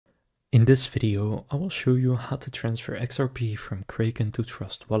In this video, I will show you how to transfer XRP from Kraken to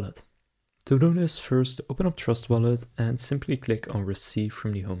Trust Wallet. To do this, first open up Trust Wallet and simply click on Receive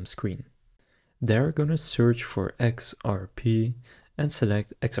from the home screen. There, gonna search for XRP and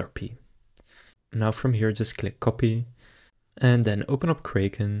select XRP. Now from here, just click Copy and then open up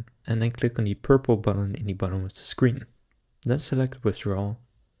Kraken and then click on the purple button in the bottom of the screen. Then select Withdraw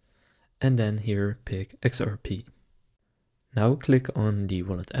and then here pick XRP. Now click on the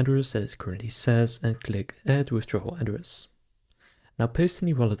wallet address that it currently says and click Add Withdrawal Address. Now paste in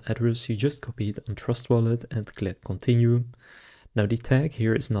the wallet address you just copied on Trust Wallet and click Continue. Now the tag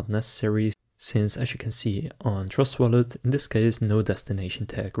here is not necessary since, as you can see on Trust Wallet, in this case no destination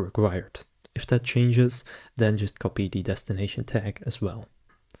tag required. If that changes, then just copy the destination tag as well.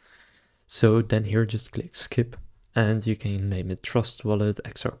 So then here just click Skip and you can name it Trust Wallet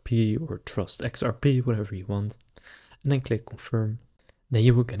XRP or Trust XRP, whatever you want. And then click Confirm. Then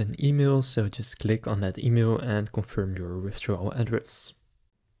you will get an email, so just click on that email and confirm your withdrawal address.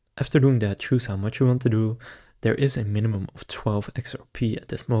 After doing that, choose how much you want to do. There is a minimum of 12 XRP at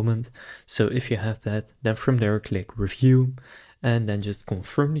this moment, so if you have that, then from there click Review and then just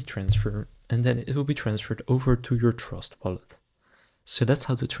confirm the transfer, and then it will be transferred over to your Trust Wallet. So that's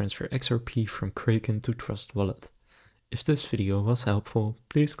how to transfer XRP from Kraken to Trust Wallet. If this video was helpful,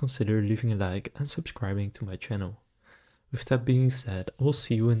 please consider leaving a like and subscribing to my channel. With that being said, I'll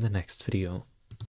see you in the next video.